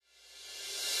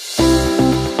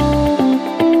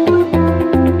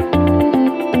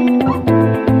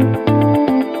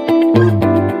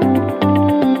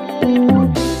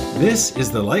This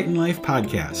is the Light and Life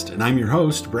Podcast, and I'm your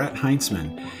host, Brett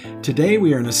Heintzman. Today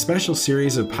we are in a special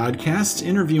series of podcasts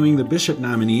interviewing the bishop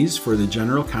nominees for the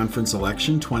General Conference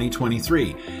Election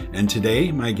 2023. And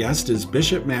today my guest is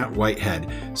Bishop Matt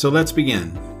Whitehead. So let's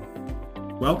begin.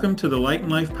 Welcome to the Light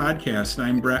and Life Podcast.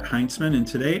 I'm Brett Heintzman, and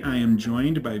today I am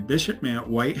joined by Bishop Matt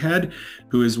Whitehead,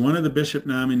 who is one of the bishop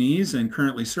nominees and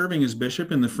currently serving as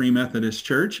bishop in the Free Methodist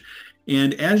Church.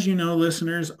 And as you know,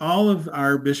 listeners, all of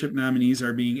our bishop nominees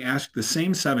are being asked the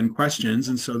same 7 questions.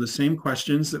 And so the same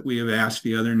questions that we have asked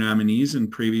the other nominees in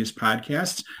previous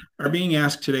podcasts are being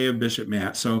asked today of Bishop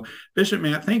Matt. So Bishop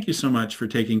Matt, thank you so much for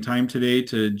taking time today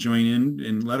to join in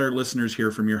and let our listeners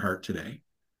hear from your heart today.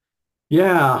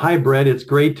 Yeah. Hi, Brett. It's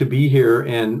great to be here.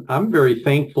 And I'm very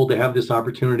thankful to have this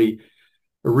opportunity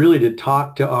really to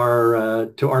talk to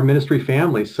our ministry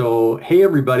family. So, hey,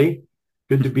 everybody.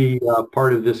 Good to be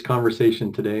part of this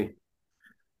conversation today.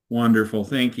 Wonderful.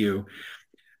 Thank you.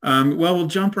 Well, we'll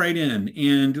jump right in.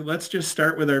 And let's just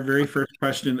start with our very first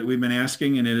question that we've been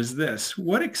asking. And it is this: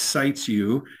 what excites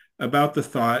you about the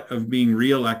thought of being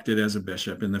reelected as a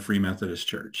bishop in the Free Methodist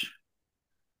Church?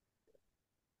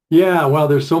 Yeah, well,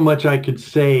 there's so much I could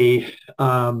say.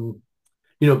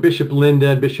 Bishop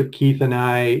Linda, Bishop Keith, and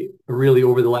I really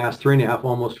over the last 3.5,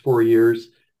 almost 4 years,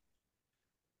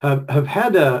 have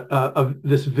had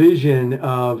this vision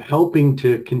of helping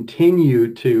to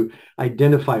continue to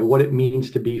identify what it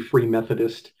means to be Free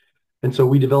Methodist. And so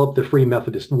we developed the Free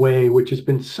Methodist Way, which has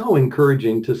been so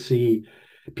encouraging to see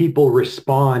people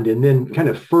respond, and then kind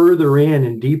of further in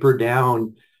and deeper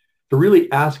down to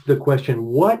really ask the question,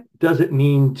 what does it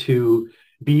mean to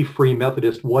be Free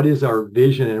Methodist? What is our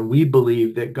vision? And we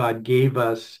believe that God gave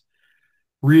us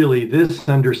really this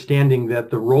understanding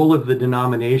that the role of the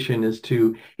denomination is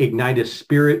to ignite a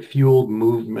spirit-fueled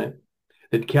movement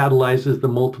that catalyzes the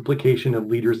multiplication of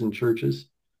leaders in churches.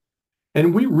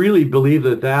 And we really believe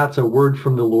that that's a word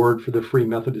from the Lord for the Free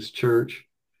Methodist Church.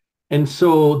 And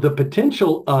so the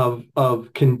potential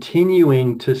of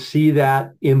continuing to see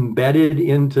that embedded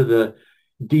into the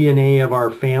DNA of our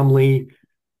family,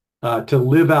 to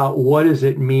live out what does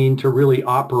it mean to really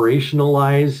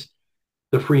operationalize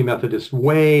the Free Methodist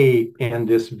Way and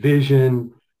this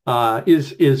vision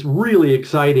is really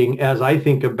exciting as I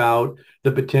think about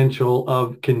the potential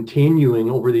of continuing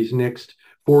over these next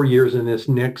 4 years in this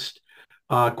next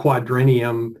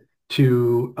quadrennium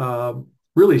to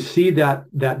really see that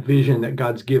vision that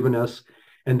God's given us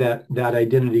and that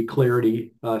identity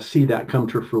clarity, see that come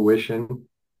to fruition.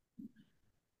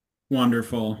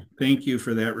 Wonderful. Thank you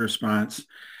for that response.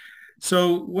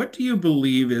 So what do you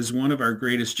believe is one of our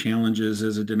greatest challenges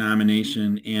as a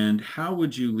denomination, and how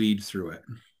would you lead through it?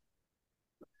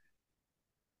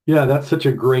 Yeah, that's such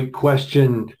a great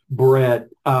question, Brett.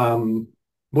 Boy,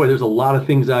 there's a lot of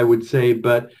things I would say,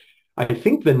 but I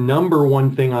think the number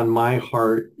one thing on my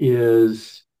heart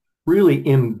is really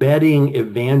embedding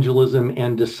evangelism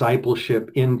and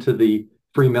discipleship into the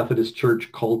Free Methodist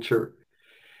Church culture.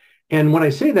 And when I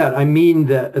say that, I mean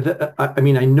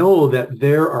I know that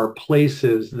there are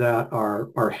places that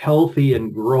are healthy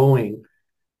and growing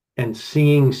and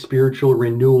seeing spiritual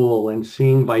renewal and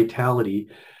seeing vitality.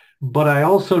 But I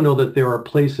also know that there are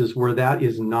places where that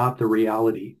is not the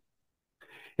reality.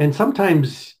 And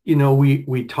sometimes,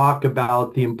 we talk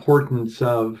about the importance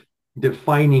of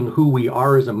defining who we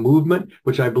are as a movement,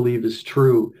 which I believe is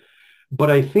true. But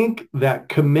I think that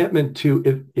commitment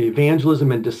to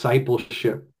evangelism and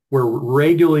discipleship, we're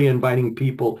regularly inviting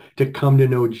people to come to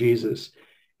know Jesus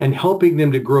and helping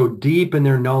them to grow deep in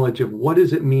their knowledge of what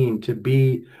does it mean to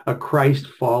be a Christ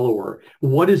follower?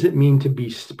 What does it mean to be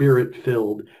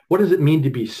spirit-filled? What does it mean to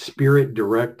be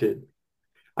spirit-directed?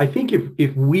 I think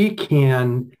if we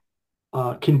can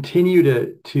continue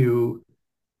to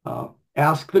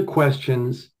ask the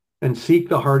questions and seek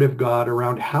the heart of God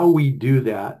around how we do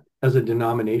that as a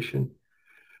denomination,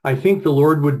 I think the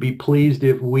Lord would be pleased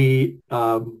if we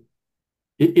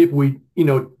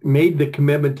made the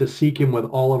commitment to seek him with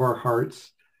all of our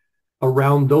hearts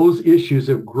around those issues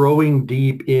of growing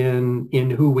deep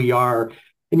in who we are.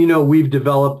 And, we've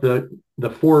developed the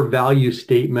 4 value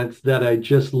statements that I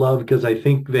just love because I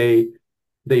think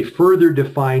they further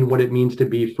define what it means to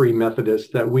be Free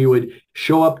Methodist, that we would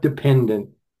show up dependent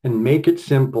and make it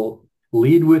simple,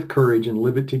 lead with courage and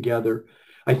live it together.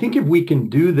 I think if we can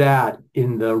do that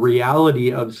in the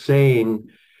reality of saying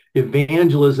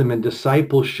evangelism and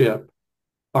discipleship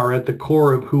are at the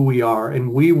core of who we are,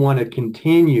 and we want to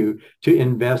continue to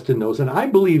invest in those. And I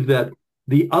believe that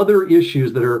the other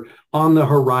issues that are on the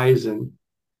horizon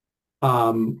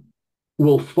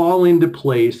will fall into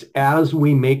place as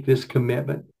we make this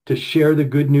commitment to share the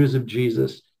good news of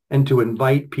Jesus and to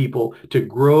invite people to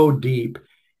grow deep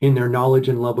in their knowledge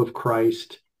and love of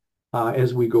Christ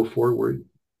as we go forward.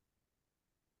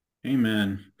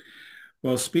 Amen.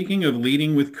 Well, speaking of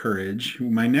leading with courage,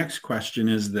 my next question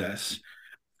is this.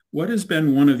 What has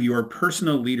been one of your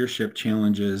personal leadership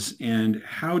challenges, and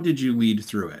how did you lead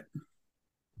through it?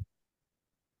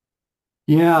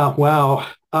 Yeah, wow.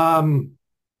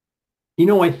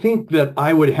 I think that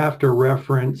I would have to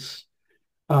reference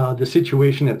the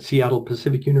situation at Seattle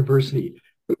Pacific University,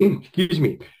 excuse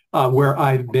me, where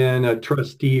I've been a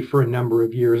trustee for a number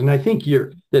of years. And I think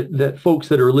that folks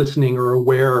that are listening are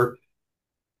aware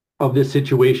of this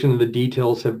situation. The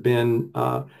details have been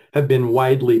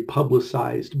widely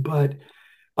publicized, but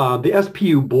the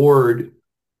SPU board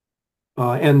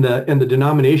and the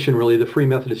denomination, really, the Free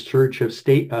Methodist Church,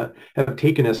 have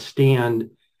taken a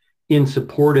stand in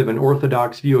support of an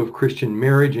orthodox view of Christian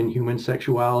marriage and human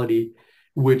sexuality,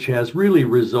 which has really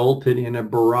resulted in a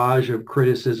barrage of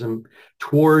criticism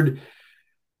toward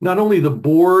not only the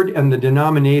board and the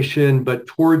denomination, but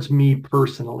towards me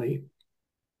personally.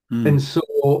 And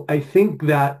so I think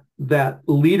that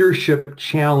leadership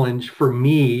challenge for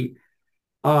me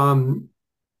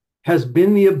has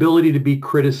been the ability to be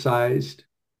criticized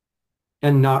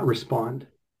and not respond,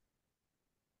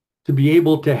 to be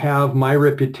able to have my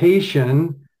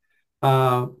reputation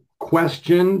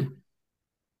questioned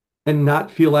and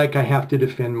not feel like I have to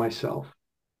defend myself.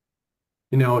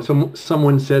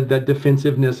 Someone said that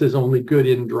defensiveness is only good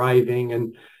in driving,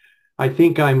 and I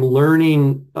think I'm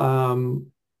learning that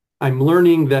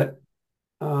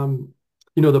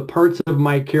the parts of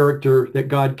my character that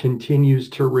God continues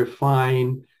to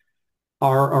refine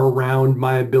are around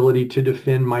my ability to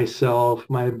defend myself,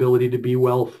 my ability to be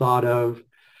well thought of,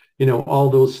 all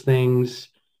those things.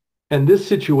 And this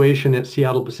situation at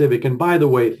Seattle Pacific, and by the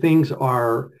way, things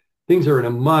are in a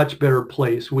much better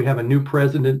place. We have a new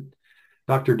president.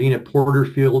 Dr. Dina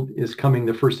Porterfield is coming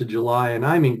the 1st of July, and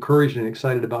I'm encouraged and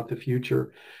excited about the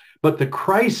future. But the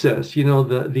crisis,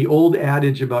 the old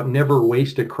adage about never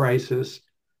waste a crisis,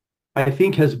 I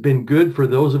think has been good for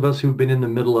those of us who've been in the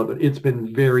middle of it. It's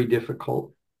been very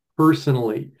difficult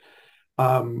personally.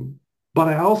 But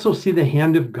I also see the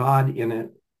hand of God in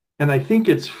it. And I think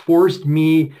it's forced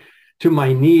me to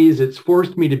my knees. It's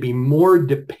forced me to be more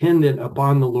dependent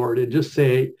upon the Lord and just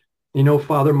say,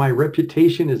 Father, my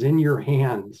reputation is in your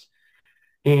hands.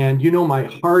 And my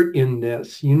heart in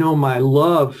this, my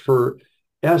love for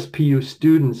SPU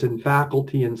students and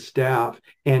faculty and staff.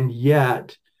 And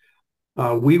yet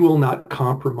we will not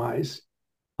compromise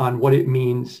on what it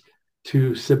means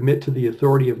to submit to the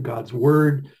authority of God's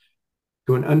word,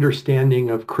 to an understanding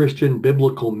of Christian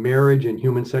biblical marriage and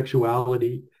human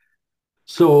sexuality.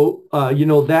 So,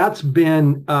 that's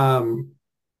been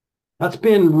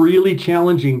really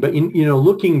challenging. But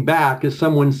looking back, as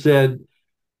someone said,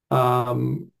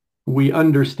 we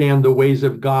understand the ways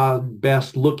of God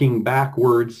best looking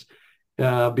backwards,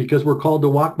 because we're called to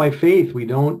walk by faith. We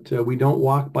don't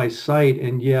walk by sight.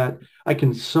 And yet, I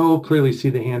can so clearly see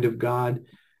the hand of God.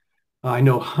 I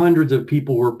know hundreds of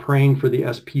people were praying for the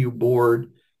SPU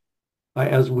board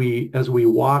as we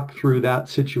walk through that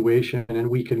situation, and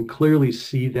we can clearly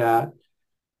see that.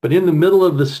 But in the middle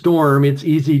of the storm, it's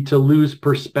easy to lose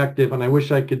perspective. And I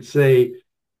wish I could say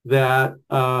that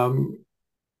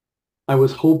I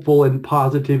was hopeful and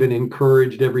positive and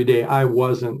encouraged every day. I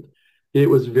wasn't. It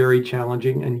was very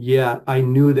challenging. And yet I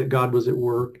knew that God was at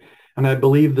work. And I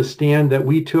believe the stand that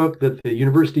we took, that the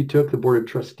university took, the board of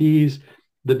trustees,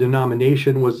 the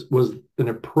denomination was an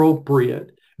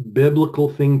appropriate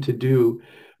biblical thing to do.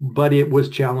 But it was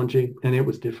challenging and it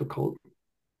was difficult.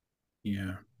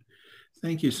 Yeah.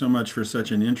 Thank you so much for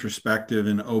such an introspective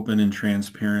and open and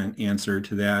transparent answer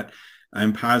to that.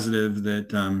 I'm positive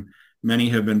that many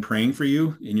have been praying for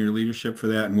you in your leadership for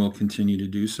that and will continue to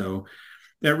do so.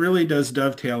 That really does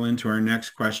dovetail into our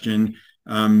next question.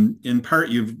 In part,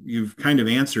 you've kind of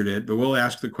answered it, but we'll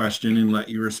ask the question and let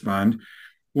you respond.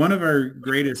 One of our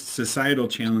greatest societal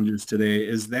challenges today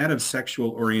is that of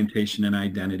sexual orientation and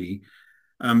identity.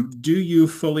 Do you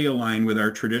fully align with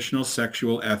our traditional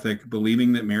sexual ethic,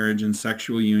 believing that marriage and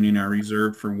sexual union are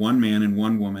reserved for one man and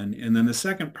one woman? And then the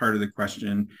second part of the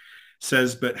question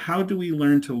says, but how do we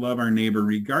learn to love our neighbor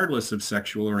regardless of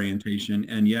sexual orientation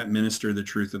and yet minister the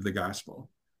truth of the gospel?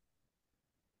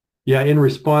 Yeah, in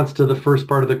response to the first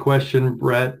part of the question,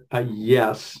 Brett,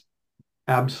 yes,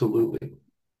 absolutely.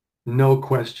 No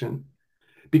question.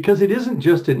 Because it isn't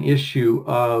just an issue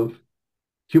of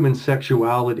human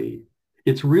sexuality.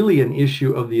 It's really an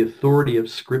issue of the authority of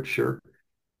Scripture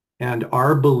and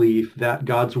our belief that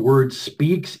God's word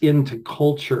speaks into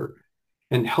culture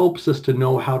and helps us to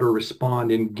know how to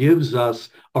respond and gives us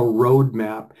a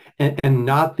roadmap, and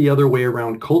not the other way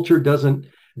around. Culture doesn't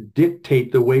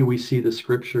dictate the way we see the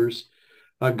scriptures.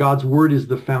 God's word is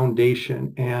the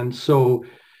foundation. And so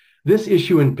this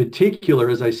issue in particular,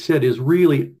 as I said, is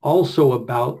really also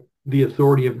about the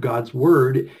authority of God's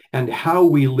word and how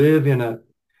we live in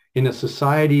a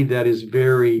society that is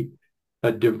very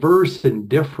diverse and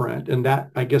different. And that,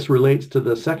 I guess, relates to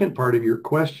the second part of your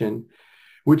question,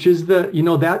 which is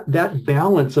that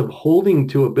balance of holding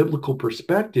to a biblical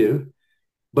perspective,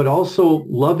 but also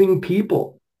loving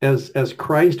people as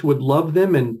Christ would love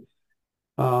them, and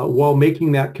while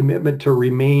making that commitment to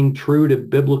remain true to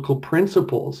biblical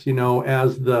principles,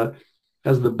 as the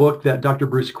book that Dr.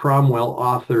 Bruce Cromwell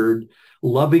authored,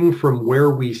 Loving from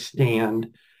Where We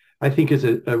Stand, I think is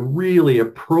a really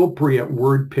appropriate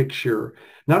word picture,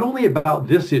 not only about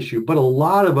this issue, but a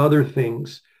lot of other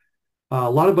things, a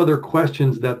lot of other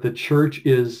questions that the church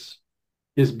is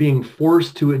being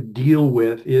forced to deal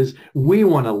with. Is we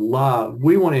want to love,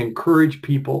 we want to encourage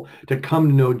people to come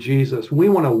to know Jesus. We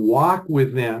want to walk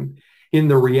with them in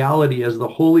the reality as the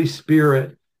Holy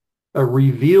Spirit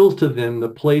reveals to them the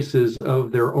places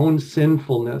of their own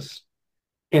sinfulness.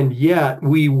 And yet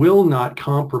we will not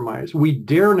compromise. We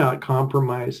dare not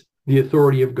compromise the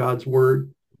authority of God's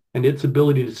word and its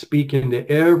ability to speak into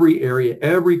every area,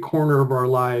 every corner of our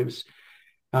lives.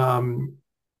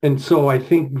 And so I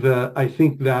think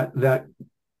that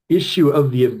issue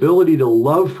of the ability to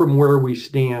love from where we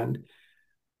stand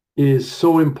is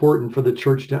so important for the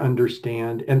church to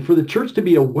understand, and for the church to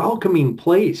be a welcoming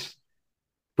place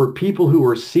for people who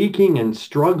are seeking and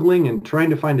struggling and trying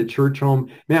to find a church home.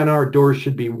 Man, our doors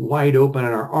should be wide open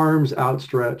and our arms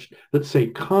outstretched. Let's say,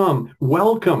 come,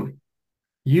 welcome.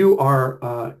 You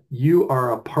are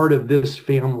a part of this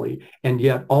family, and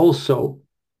yet also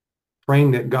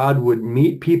praying that God would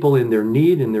meet people in their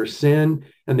need and their sin,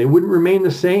 and they wouldn't remain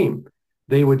the same.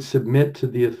 They would submit to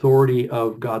the authority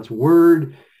of God's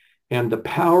word and the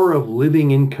power of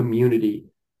living in community.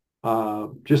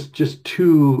 Just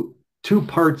two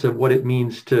parts of what it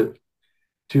means to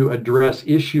address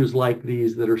issues like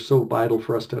these that are so vital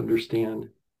for us to understand.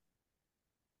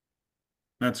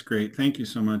 That's great. Thank you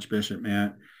so much, Bishop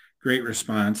Matt. Great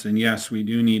response. And yes, we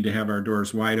do need to have our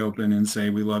doors wide open and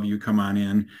say, we love you, come on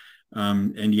in.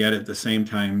 And yet at the same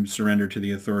time, surrender to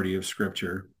the authority of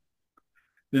Scripture.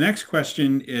 The next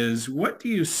question is, what do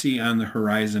you see on the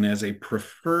horizon as a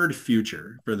preferred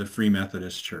future for the Free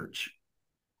Methodist Church?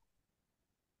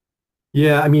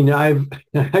 Yeah, I mean, I've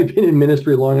been in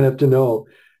ministry long enough to know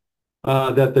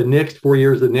that the next 4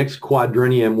 years, the next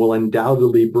quadrennium will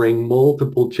undoubtedly bring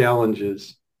multiple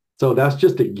challenges. So that's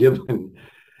just a given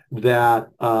that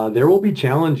there will be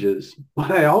challenges.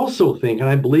 But I also think, and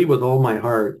I believe with all my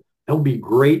heart, there'll be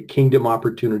great kingdom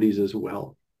opportunities as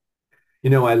well.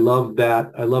 I love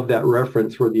that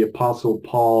reference where the Apostle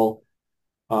Paul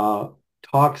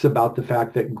talks about the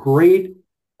fact that great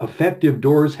effective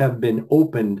doors have been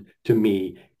opened to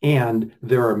me, and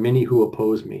there are many who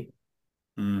oppose me.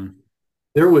 Mm.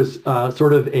 There was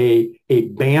sort of a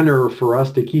banner for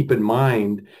us to keep in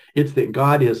mind. It's that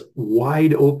God has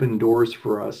wide open doors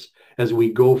for us as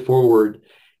we go forward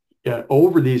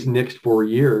over these next 4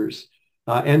 years.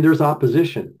 And there's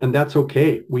opposition, and that's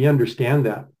okay. We understand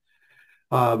that.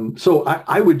 So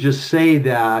I would just say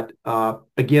that,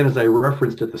 again, as I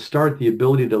referenced at the start, the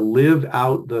ability to live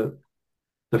out the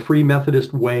Free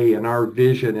Methodist way and our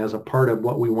vision as a part of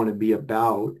what we want to be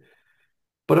about,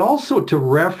 but also to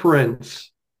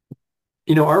reference,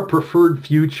 our preferred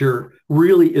future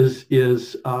really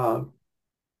is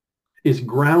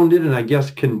grounded and, I guess,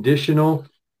 conditional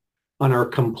on our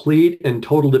complete and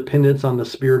total dependence on the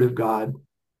Spirit of God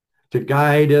to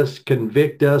guide us,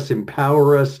 convict us,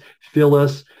 empower us, fill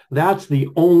us. That's the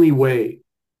only way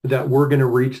that we're going to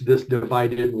reach this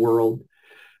divided world.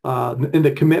 And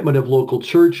the commitment of local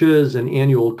churches and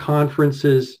annual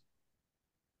conferences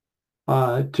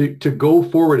to go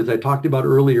forward, as I talked about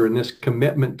earlier, in this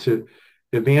commitment to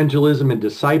evangelism and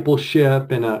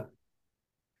discipleship and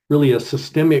really a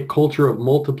systemic culture of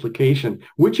multiplication,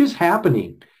 which is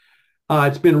happening.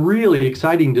 It's been really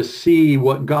exciting to see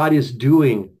what God is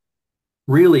doing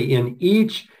really in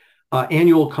each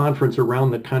annual conference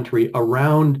around the country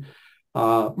around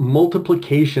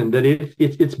multiplication, that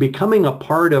it's becoming a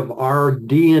part of our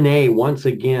DNA once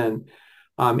again.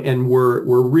 And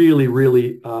we're really,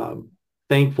 really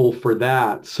thankful for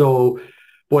that. So,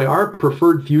 boy, our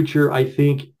preferred future, I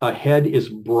think, ahead is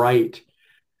bright,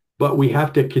 but we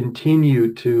have to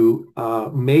continue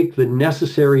to make the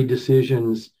necessary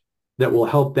decisions that will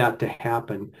help that to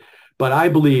happen. But I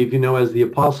believe, as the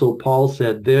Apostle Paul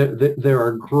said, there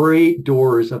are great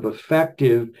doors of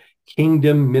effective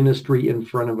kingdom ministry in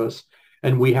front of us.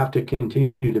 And we have to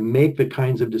continue to make the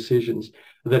kinds of decisions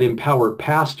that empower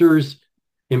pastors,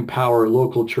 empower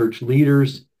local church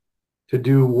leaders to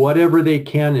do whatever they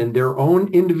can in their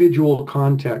own individual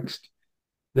context,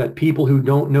 that people who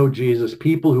don't know Jesus,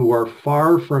 people who are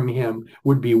far from him,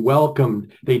 would be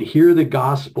welcomed. They'd hear the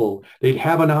gospel. They'd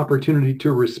have an opportunity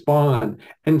to respond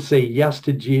and say yes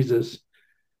to Jesus.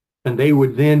 And they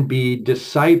would then be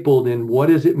discipled in what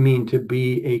does it mean to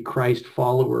be a Christ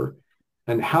follower?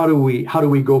 And how do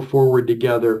we go forward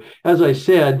together? As I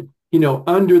said,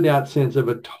 under that sense of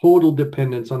a total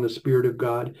dependence on the Spirit of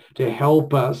God to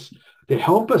help us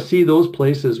see those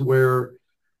places where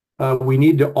we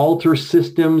need to alter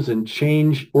systems and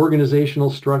change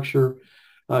organizational structure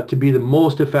to be the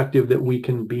most effective that we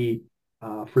can be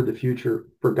for the future,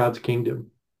 for God's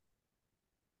kingdom.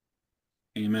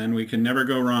 Amen. We can never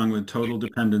go wrong with total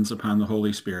dependence upon the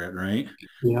Holy Spirit, right?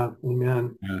 Yeah,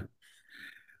 amen. Yeah.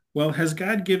 Well, has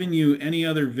God given you any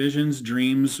other visions,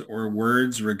 dreams, or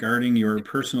words regarding your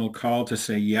personal call to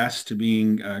say yes to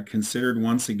being considered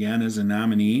once again as a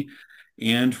nominee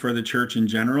and for the church in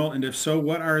general? And if so,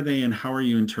 what are they and how are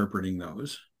you interpreting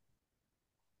those?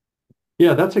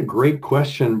 Yeah, that's a great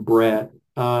question, Brett.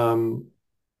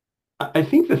 I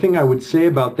think the thing I would say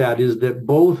about that is that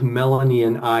both Melanie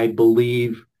and I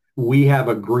believe we have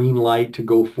a green light to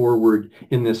go forward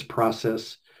in this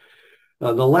process.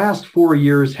 The last 4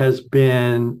 years has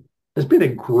been a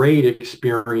great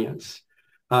experience.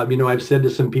 I've said to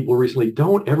some people recently,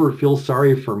 don't ever feel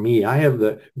sorry for me. I have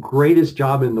the greatest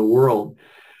job in the world.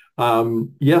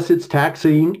 Yes, it's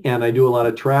taxing and I do a lot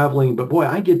of traveling, but boy,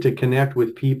 I get to connect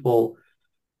with people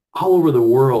all over the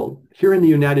world, here in the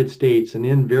United States and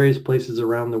in various places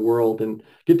around the world, and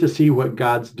get to see what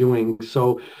God's doing.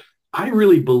 So I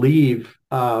really believe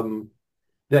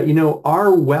that,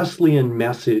 our Wesleyan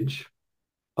message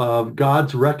of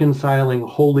God's reconciling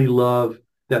holy love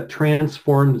that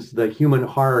transforms the human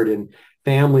heart and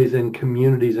families and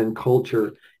communities and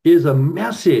culture is a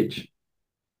message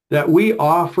that we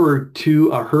offer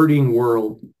to a hurting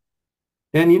world.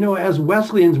 And, as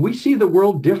Wesleyans, we see the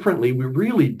world differently. We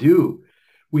really do.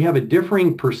 We have a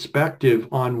differing perspective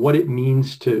on what it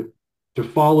means to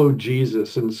follow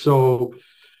Jesus. And so,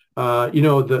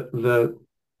 the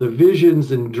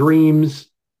visions and dreams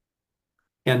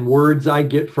and words I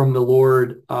get from the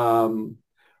Lord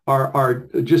are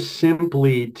just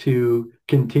simply to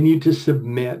continue to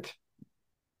submit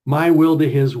my will to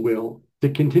his will, to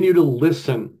continue to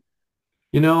listen,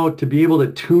 to be able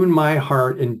to tune my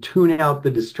heart and tune out the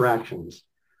distractions.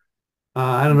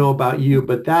 I don't know about you,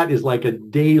 but that is like a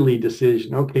daily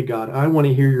decision. Okay, God, I want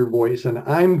to hear your voice, and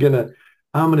I'm gonna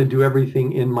do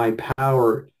everything in my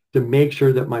power to make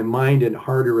sure that my mind and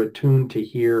heart are attuned to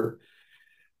hear.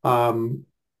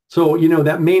 So,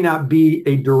 that may not be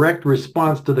a direct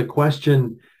response to the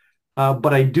question,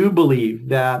 but I do believe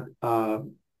that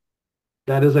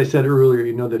that, as I said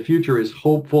earlier, the future is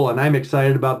hopeful, and I'm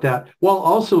excited about that. While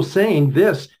also saying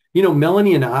this,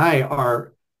 Melanie and I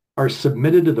are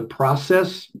submitted to the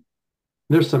process.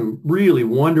 There's some really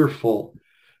wonderful.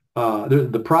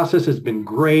 The process has been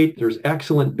great. There's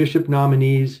excellent bishop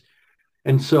nominees,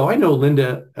 and so I know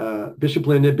Bishop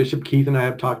Linda, Bishop Keith, and I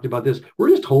have talked about this. We're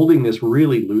just holding this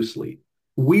really loosely.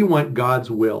 We want God's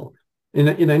will,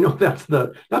 and I know that's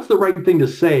the right thing to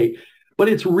say, but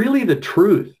it's really the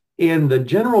truth. And the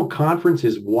General Conference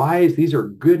is wise. These are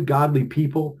good, godly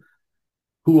people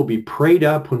who will be prayed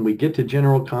up when we get to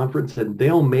General Conference, and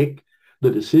they'll make the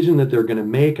decision that they're going to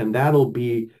make, and that'll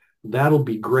be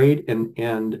great.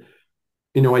 And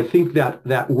I think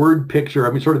that word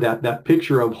picture, sort of that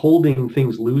picture of holding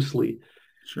things loosely,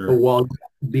 sure, while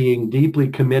being deeply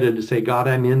committed to say, God,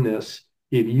 I'm in this.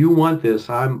 If you want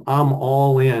this, I'm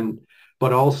all in.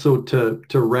 But also to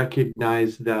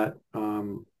recognize that.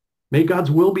 May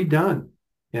God's will be done,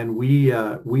 and we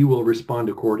will respond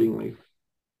accordingly.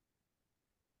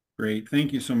 Great.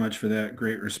 Thank you so much for that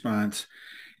great response.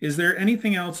 Is there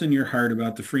anything else in your heart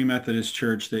about the Free Methodist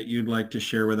Church that you'd like to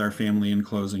share with our family in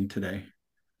closing today?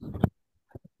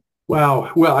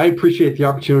 Wow. Well, I appreciate the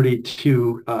opportunity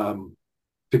to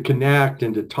connect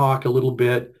and to talk a little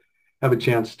bit, have a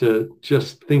chance to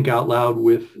just think out loud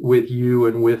with you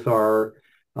and with our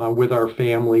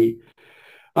family.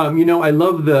 I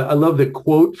love the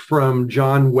quote from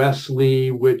John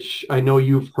Wesley, which I know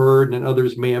you've heard and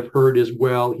others may have heard as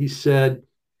well. He said,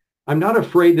 I'm not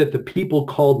afraid that the people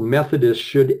called Methodists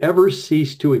should ever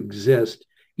cease to exist,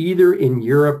 either in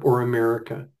Europe or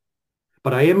America.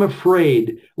 But I am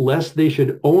afraid lest they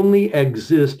should only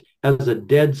exist as a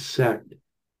dead sect,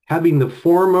 having the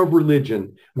form of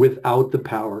religion without the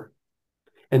power.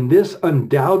 And this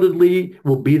undoubtedly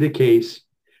will be the case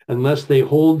unless they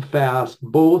hold fast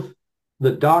both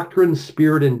the doctrine,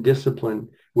 spirit, and discipline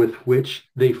with which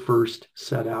they first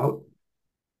set out.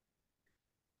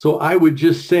 So I would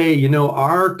just say,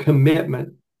 our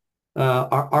commitment,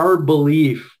 our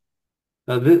belief,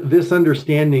 this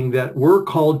understanding that we're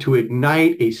called to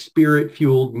ignite a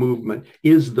spirit-fueled movement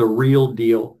is the real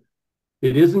deal.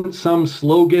 It isn't some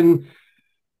slogan,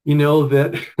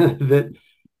 that that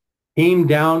came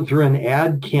down through an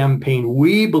ad campaign.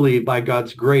 We believe by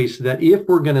God's grace that if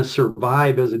we're going to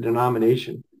survive as a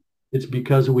denomination, it's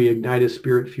because we ignite a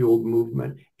spirit-fueled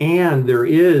movement. And there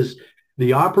is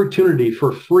the opportunity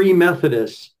for free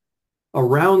Methodists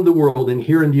around the world and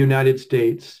here in the United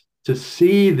States to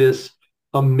see this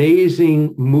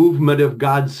amazing movement of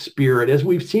God's Spirit, as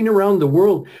we've seen around the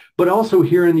world, but also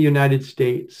here in the United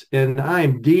States. And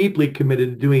I'm deeply committed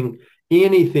to doing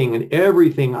anything and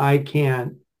everything I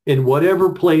can in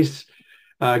whatever place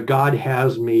God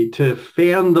has me to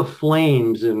fan the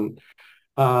flames and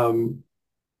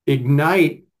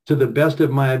ignite to the best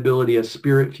of my ability a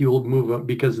spirit-fueled movement,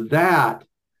 because that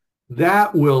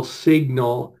will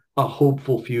signal a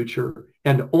hopeful future,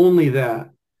 and only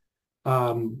that.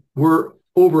 We're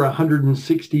over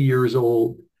 160 years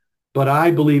old, but I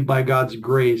believe by God's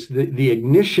grace, the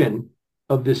ignition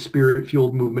of this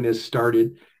spirit-fueled movement has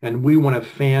started, and we want to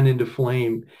fan into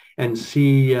flame and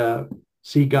see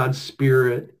God's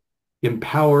Spirit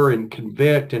empower and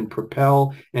convict and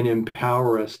propel and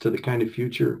empower us to the kind of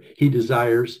future He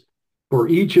desires for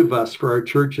each of us, for our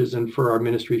churches, and for our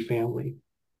ministry family.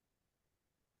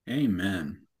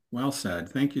 Amen. Well said.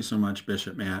 Thank you so much,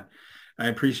 Bishop Matt. I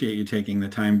appreciate you taking the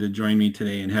time to join me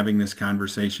today and having this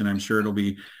conversation. I'm sure it'll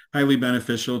be highly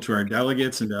beneficial to our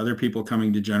delegates and to other people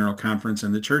coming to General Conference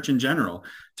and the church in general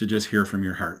to just hear from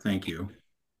your heart. Thank you.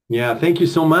 Yeah, thank you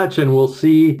so much. And we'll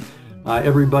see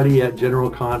everybody at General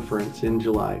Conference in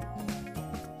July.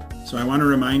 So I want to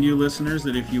remind you, listeners,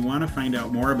 that if you want to find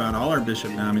out more about all our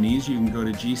bishop nominees, you can go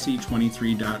to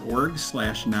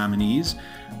gc23.org/nominees,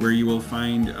 where you will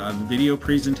find video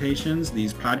presentations,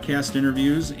 these podcast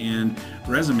interviews, and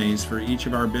resumes for each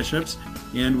of our bishops.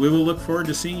 And we will look forward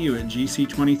to seeing you at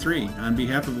GC23. On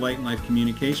behalf of Light and Life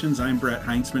Communications, I'm Brett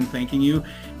Heinzman thanking you,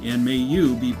 and may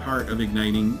you be part of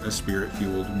igniting a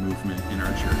spirit-fueled movement in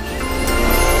our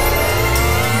church.